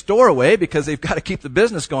give the store away, because they've got to keep the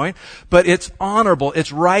business going. But it's honorable.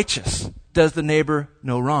 It's righteous. Does the neighbor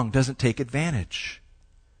no wrong. Doesn't take advantage.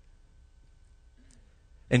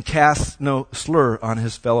 And casts no slur on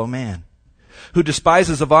his fellow man. Who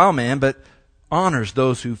despises a vile man, but honors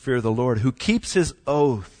those who fear the Lord. Who keeps his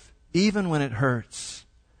oath, even when it hurts.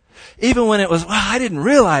 Even when it was, I didn't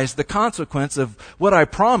realize the consequence of what I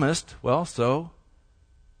promised. So,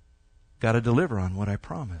 got to deliver on what I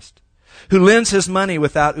promised. Who lends his money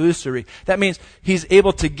without usury. That means he's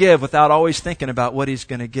able to give without always thinking about what he's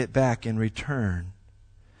going to get back in return.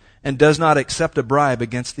 And does not accept a bribe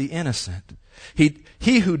against the innocent.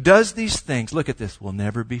 He who does these things, look at this, will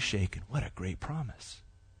never be shaken. What a great promise.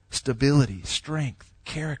 Stability, strength,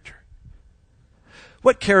 character.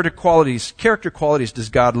 What character qualities does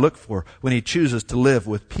God look for when he chooses to live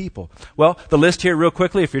with people? Well, the list here real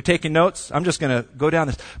quickly, if you're taking notes, I'm just going to go down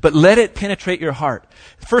this. But let it penetrate your heart.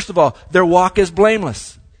 First of all, their walk is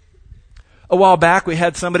blameless. A while back, we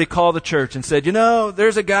had somebody call the church and said,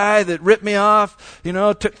 there's a guy that ripped me off, took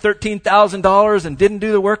 $13,000 and didn't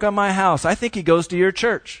do the work on my house. I think he goes to your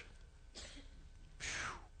church.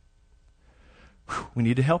 We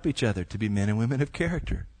need to help each other to be men and women of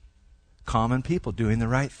character. Common people doing the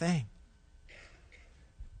right thing.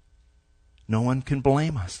 No one can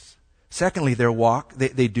blame us. Secondly, their walk,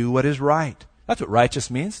 they do what is right. That's what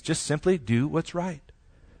righteous means. Just simply do what's right.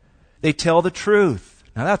 They tell the truth.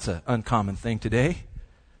 Now that's an uncommon thing today.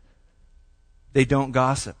 They don't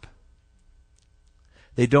gossip.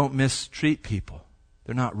 They don't mistreat people.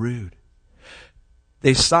 They're not rude.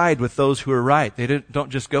 They side with those who are right. They don't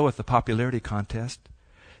just go with the popularity contest.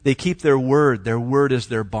 They keep their word. Their word is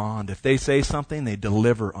their bond. If they say something, they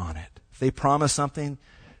deliver on it. If they promise something,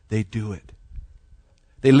 they do it.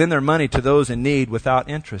 They lend their money to those in need without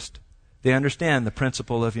interest. They understand the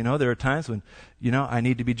principle of, there are times when, I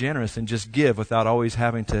need to be generous and just give without always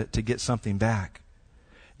having to get something back.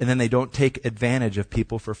 And then they don't take advantage of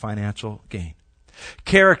people for financial gain.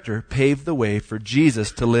 Character paved the way for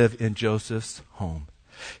Jesus to live in Joseph's home.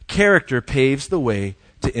 Character paves the way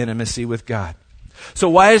to intimacy with God. So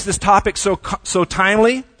why is this topic so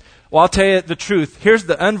timely? Well, I'll tell you the truth. Here's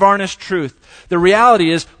the unvarnished truth. The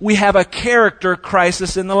reality is we have a character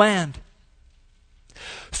crisis in the land.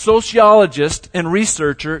 Sociologist and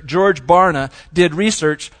researcher George Barna did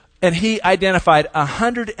research, and he identified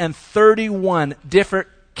 131 different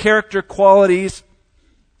character qualities,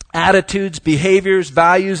 attitudes, behaviors,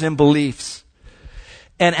 values, and beliefs.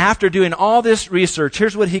 And after doing all this research,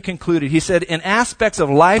 here's what he concluded. He said, in aspects of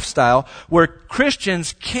lifestyle where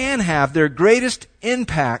Christians can have their greatest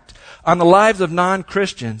impact on the lives of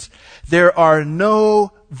non-Christians, there are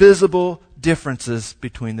no visible differences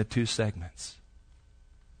between the two segments.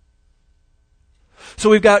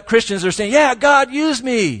 So we've got Christians that are saying, yeah, God, use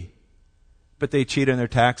me. But they cheat on their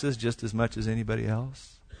taxes just as much as anybody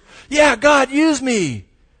else. Yeah, God, use me.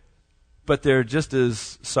 But they're just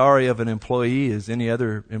as sorry of an employee as any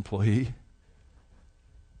other employee.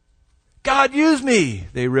 God, use me.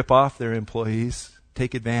 They rip off their employees,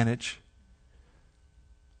 take advantage.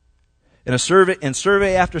 In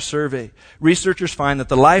survey after survey, researchers find that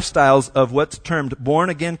the lifestyles of what's termed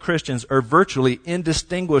born-again Christians are virtually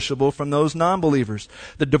indistinguishable from those non-believers.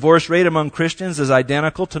 The divorce rate among Christians is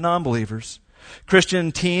identical to non-believers.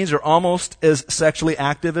 Christian teens are almost as sexually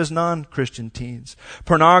active as non-Christian teens.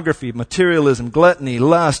 Pornography, materialism, gluttony,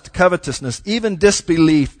 lust, covetousness, even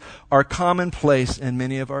disbelief are commonplace in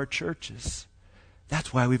many of our churches.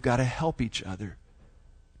 That's why we've got to help each other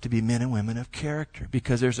to be men and women of character,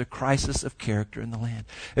 because there's a crisis of character in the land.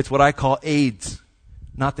 It's what I call AIDS.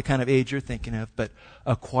 Not the kind of AIDS you're thinking of, but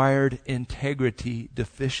acquired integrity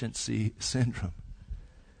deficiency syndrome.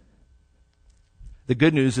 The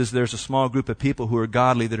good news is there's a small group of people who are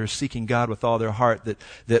godly that are seeking God with all their heart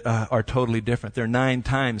that are totally different. They're 9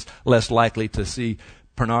 times less likely to see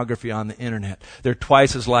pornography on the internet. They're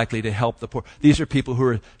twice as likely to help the poor. These are people who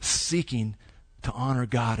are seeking to honor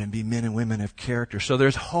God and be men and women of character. So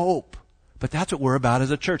there's hope. But that's what we're about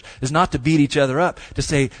as a church, is not to beat each other up, to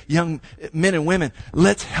say, young men and women,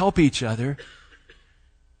 let's help each other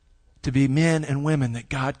to be men and women that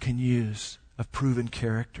God can use of proven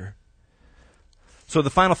character. So the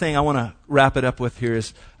final thing I want to wrap it up with here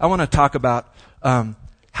is I want to talk about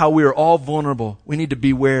how we are all vulnerable. We need to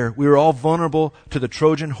beware. We are all vulnerable to the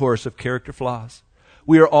Trojan horse of character flaws.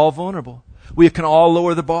 We are all vulnerable. We can all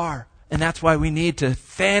lower the bar. And that's why we need to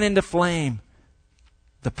fan into flame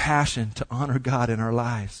the passion to honor God in our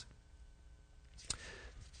lives.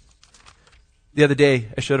 The other day,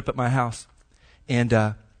 I showed up at my house and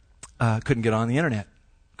couldn't get on the internet.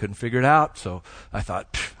 Couldn't figure it out, so I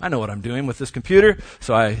thought, I know what I'm doing with this computer.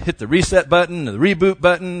 So I hit the reset button, the reboot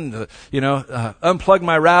button, unplugged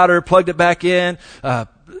my router, plugged it back in,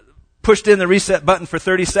 pushed in the reset button for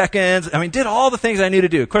 30 seconds. Did all the things I knew to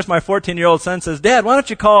do. Of course, my 14-year-old son says, Dad, why don't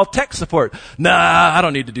you call tech support? Nah, I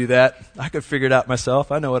don't need to do that. I could figure it out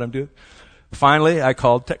myself. I know what I'm doing. Finally, I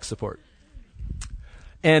called tech support.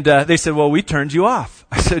 And they said, well, we turned you off.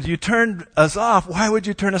 I said, you turned us off? Why would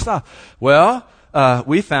you turn us off? Well,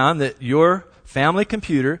 we found that your family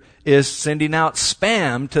computer is sending out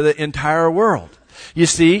spam to the entire world. You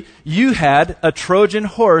see, you had a Trojan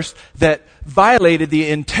horse that violated the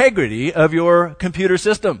integrity of your computer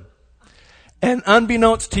system. And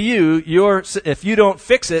unbeknownst to you, if you don't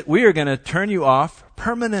fix it, we are going to turn you off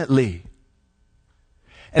permanently.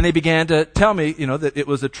 And they began to tell me, that it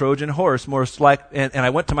was a Trojan horse, and I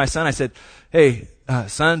went to my son, I said, hey,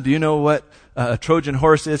 son, do you know what a Trojan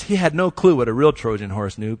horse is? He had no clue what a real Trojan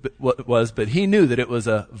horse was, but he knew that it was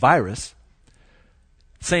a virus.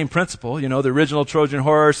 Same principle, the original Trojan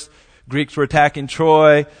horse, Greeks were attacking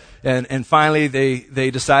Troy, and finally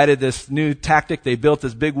they decided this new tactic. They built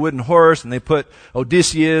this big wooden horse, and they put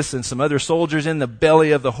Odysseus and some other soldiers in the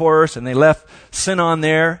belly of the horse, and they left Sinon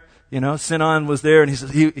there. Sinon was there, and he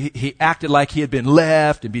says he acted like he had been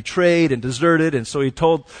left and betrayed and deserted, and so he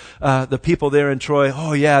told the people there in Troy,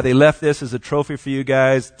 oh yeah, they left this as a trophy for you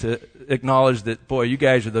guys to acknowledge that, boy, you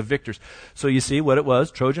guys are the victors. So you see what it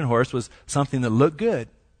was. Trojan horse was something that looked good,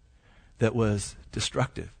 that was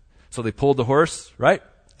destructive. So they pulled the horse right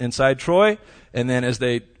inside Troy, and then as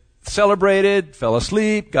they celebrated, fell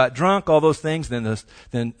asleep, got drunk, all those things. Then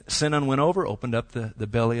Sinon went over, opened up the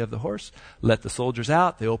belly of the horse, let the soldiers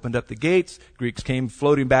out. They opened up the gates. Greeks came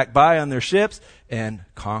floating back by on their ships and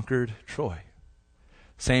conquered Troy.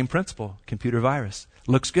 Same principle, computer virus.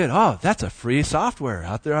 Looks good. Oh, that's a free software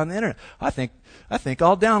out there on the internet. I think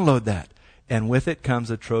I'll download that. And with it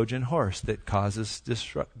comes a Trojan horse that causes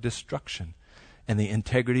destruction. And the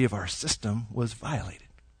integrity of our system was violated.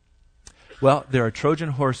 Well, there are Trojan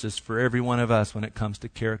horses for every one of us when it comes to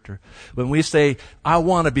character. When we say, I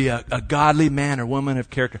want to be a godly man or woman of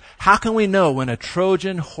character, how can we know when a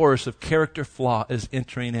Trojan horse of character flaw is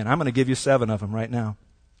entering in? I'm going to give you 7 of them right now.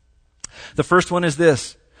 The first one is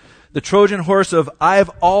this. The Trojan horse of, I've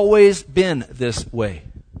always been this way.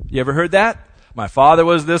 You ever heard that? My father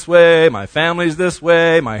was this way, my family's this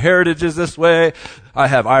way, my heritage is this way, I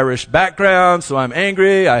have Irish background, so I'm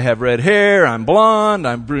angry, I have red hair, I'm blonde,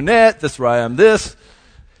 I'm brunette, that's why I'm this.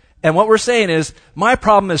 And what we're saying is, my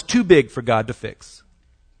problem is too big for God to fix.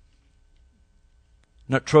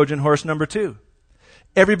 Trojan horse number 2.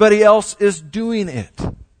 Everybody else is doing it.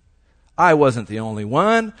 I wasn't the only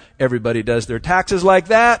one. Everybody does their taxes like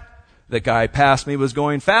that. The guy past me was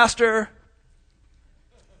going faster.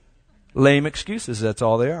 Lame excuses, that's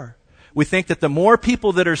all they are. We think that the more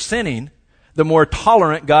people that are sinning, the more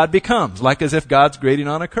tolerant God becomes, like as if God's grading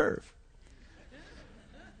on a curve.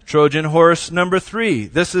 Trojan horse number 3.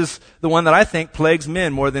 This is the one that I think plagues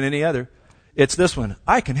men more than any other. It's this one.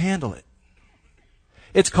 I can handle it.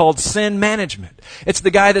 It's called sin management. It's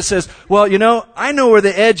the guy that says, well, I know where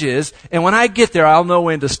the edge is, and when I get there, I'll know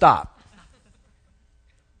when to stop.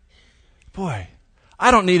 Boy, I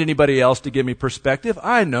don't need anybody else to give me perspective.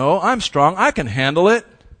 I know. I'm strong. I can handle it.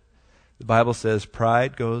 The Bible says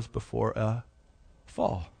pride goes before a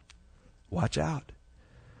fall. Watch out.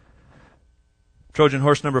 Trojan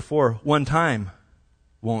horse number 4. One time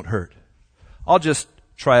won't hurt. I'll just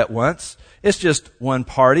try it once. It's just one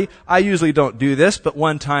party. I usually don't do this, but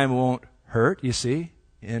one time won't hurt, you see,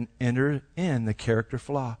 and enter in the character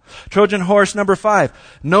flaw. Trojan horse number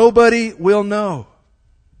 5. Nobody will know.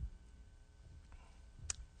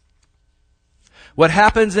 What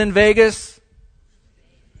happens in Vegas?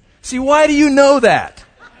 See, why do you know that?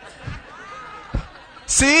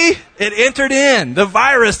 See? It entered in. The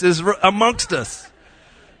virus is amongst us.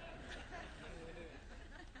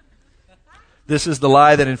 This is the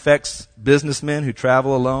lie that infects businessmen who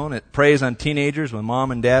travel alone. It preys on teenagers when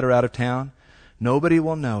mom and dad are out of town. Nobody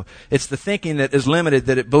will know. It's the thinking that is limited,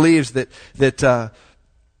 that it believes that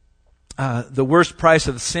the worst price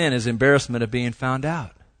of sin is embarrassment of being found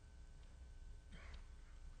out.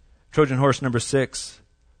 Trojan horse number 6.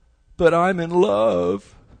 But I'm in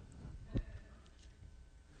love.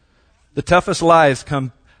 The toughest lies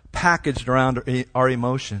come packaged around our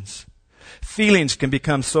emotions. Feelings can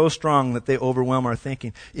become so strong that they overwhelm our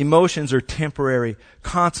thinking. Emotions are temporary.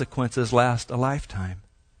 Consequences last a lifetime.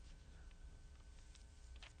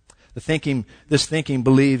 This thinking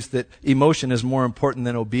believes that emotion is more important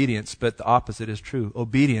than obedience, but the opposite is true.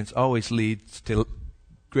 Obedience always leads to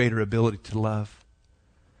greater ability to love.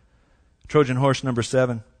 Trojan horse number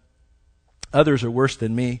 7. Others are worse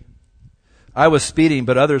than me. I was speeding,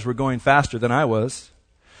 but others were going faster than I was.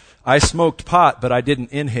 I smoked pot, but I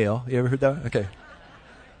didn't inhale. You ever heard that? Okay.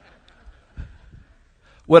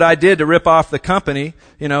 What I did to rip off the company,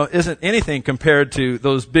 isn't anything compared to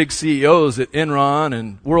those big CEOs at Enron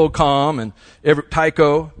and WorldCom and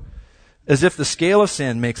Tyco, as if the scale of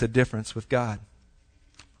sin makes a difference with God.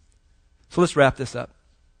 So let's wrap this up.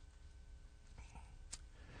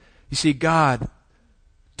 You see, God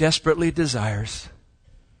desperately desires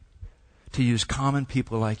to use common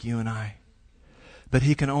people like you and I. But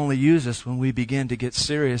He can only use us when we begin to get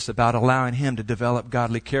serious about allowing Him to develop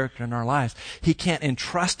godly character in our lives. He can't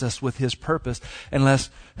entrust us with His purpose unless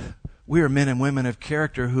we are men and women of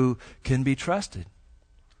character who can be trusted.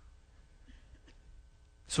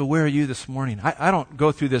 So where are you this morning? I don't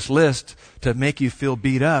go through this list to make you feel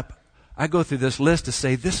beat up. I go through this list to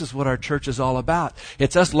say, this is what our church is all about.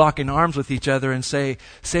 It's us locking arms with each other and saying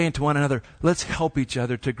to one another, let's help each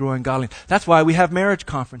other to grow in godliness. That's why we have marriage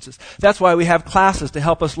conferences. That's why we have classes to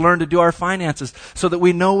help us learn to do our finances so that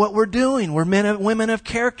we know what we're doing. We're men and women of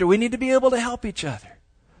character. We need to be able to help each other.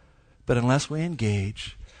 But unless we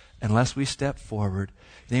engage, unless we step forward,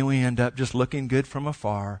 then we end up just looking good from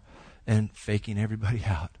afar and faking everybody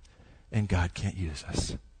out. And God can't use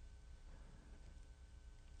us.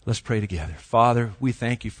 Let's pray together. Father, we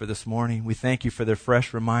thank You for this morning. We thank You for the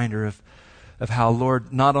fresh reminder of how,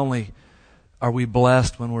 Lord, not only are we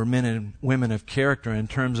blessed when we're men and women of character in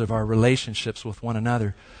terms of our relationships with one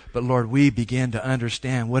another, but Lord, we begin to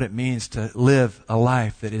understand what it means to live a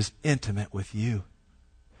life that is intimate with You.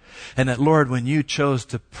 And that, Lord, when You chose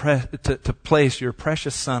to place Your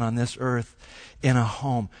precious Son on this earth in a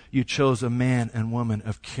home, You chose a man and woman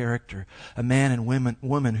of character, a man and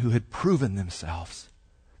woman who had proven themselves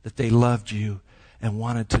that they loved You and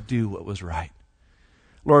wanted to do what was right.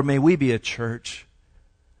 Lord, may we be a church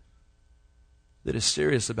that is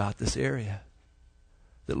serious about this area,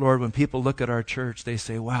 that, Lord, when people look at our church, they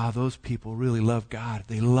say, wow, those people really love God.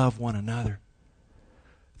 They love one another.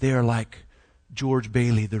 They are like George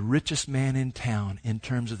Bailey, the richest man in town in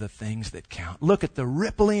terms of the things that count. Look at the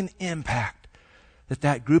rippling impact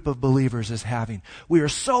that group of believers is having. We are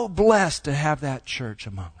so blessed to have that church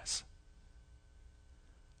among us.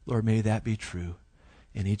 Lord, may that be true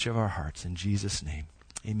in each of our hearts. In Jesus' name,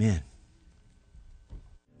 amen.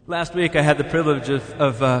 Last week I had the privilege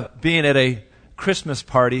of being at a Christmas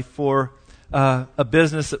party for a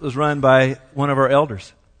business that was run by one of our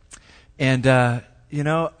elders. And,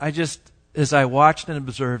 as I watched and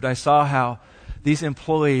observed, I saw how these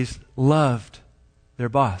employees loved their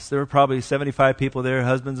boss. There were probably 75 people there,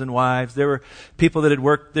 husbands and wives. There were people that had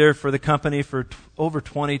worked there for the company for over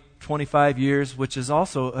 20, 25 years, which is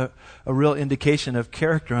also a real indication of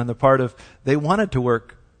character on the part of they wanted to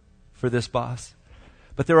work for this boss.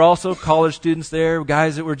 But there were also college students there,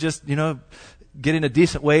 guys that were just, getting a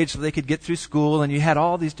decent wage so they could get through school, and you had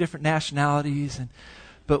all these different nationalities.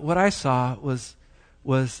 But what I saw was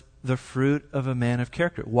the fruit of a man of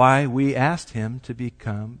character. Why we asked him to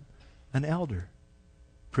become an elder.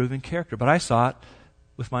 Proven character. But I saw it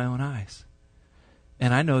with my own eyes.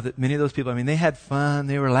 And I know that many of those people, they had fun,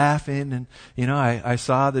 they were laughing, and, I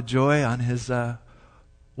saw the joy on his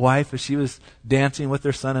wife as she was dancing with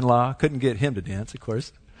their son-in-law. Couldn't get him to dance, of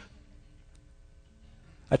course.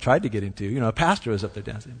 I tried to get him to. A pastor was up there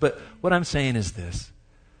dancing. But what I'm saying is this.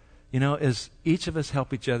 As each of us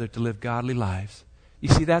help each other to live godly lives, you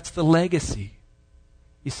see, that's the legacy.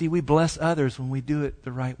 You see, we bless others when we do it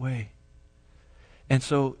the right way. And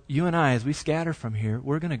so you and I, as we scatter from here,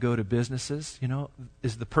 we're going to go to businesses.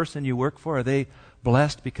 Is the person you work for, are they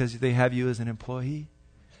blessed because they have you as an employee?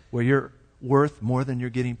 Where you're worth more than you're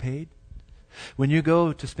getting paid? When you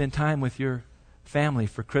go to spend time with your family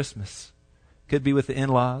for Christmas, could be with the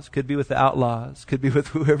in-laws, could be with the outlaws, could be with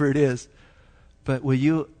whoever it is. But will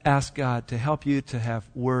you ask God to help you to have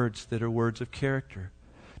words that are words of character?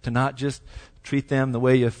 To not just treat them the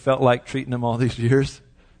way you felt like treating them all these years,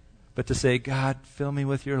 but to say, God, fill me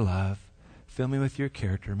with your love. Fill me with your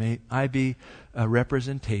character. May I be a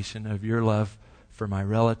representation of your love for my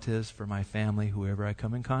relatives, for my family, whoever I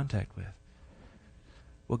come in contact with.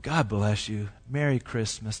 Well, God bless you. Merry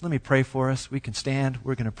Christmas. Let me pray for us. We can stand.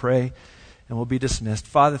 We're going to pray, and we'll be dismissed.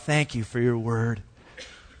 Father, thank you for your word.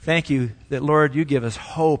 Thank you that, Lord, you give us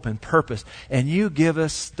hope and purpose, and you give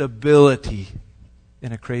us stability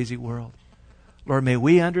in a crazy world. Lord, may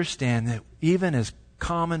we understand that even as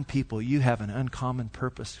common people, you have an uncommon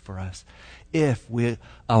purpose for us if we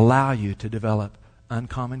allow you to develop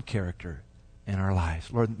uncommon character in our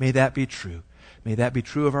lives. Lord, may that be true. May that be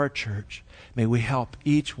true of our church. May we help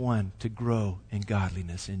each one to grow in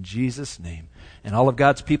godliness. In Jesus' name. And all of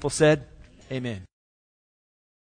God's people said, amen.